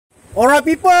Alright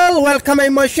people, welcome to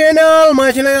my channel.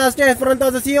 My channel is Aceh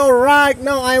Frantosio. Right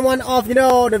now I'm one of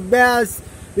the best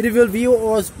beautiful view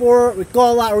or sport. We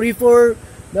call that river.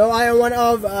 Now I am one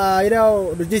of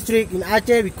the district in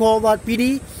Aceh. We call that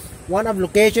Pidie. One of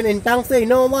location in Tangse. You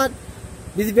know what?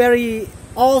 This is very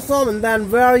awesome and then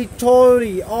very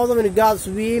totally awesome when you got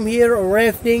swim here or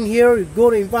rafting here. You go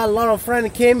to invite a lot of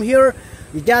friends came here.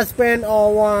 You just spend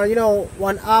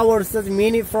 1 hour 30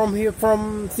 minutes from here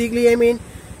from Sigli. I mean,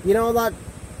 you know that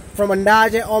from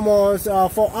Aceh almost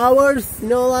 4 hours. You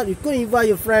know that you could invite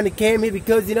your friend to came here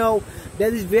because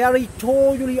that is very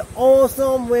totally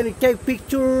awesome when you take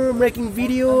picture, making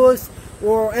videos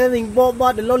or anything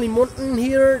about the lonely mountain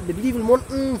here, the beautiful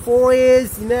mountain,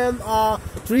 forest,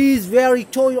 trees, very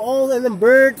totally awesome, and then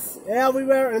birds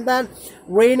everywhere, and then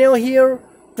rainbow here,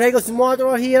 Tragus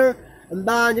motor here, and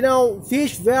then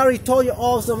fish very totally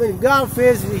awesome, and God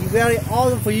fish is very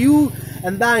awesome for you.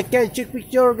 And then you can check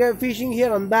picture, get fishing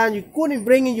here, and then you couldn't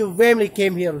bring in your family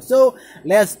came here. So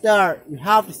let's start. You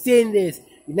have to see this.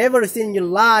 You never seen in your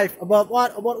life about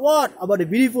what? About the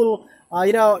beautiful,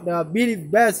 the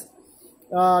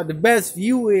best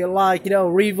view, like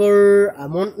river, a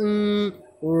mountain,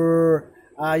 or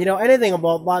anything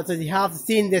about that. So you have to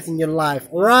see this in your life.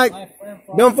 All right.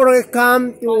 Don't forget to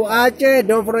come to Aceh.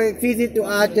 Don't forget to visit to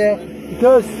Aceh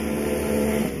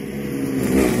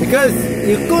because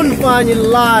you couldn't find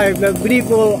in life the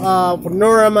beautiful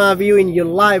panorama view in your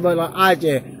life but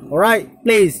Aceh. Alright,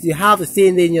 please, you have to see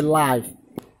it in your life.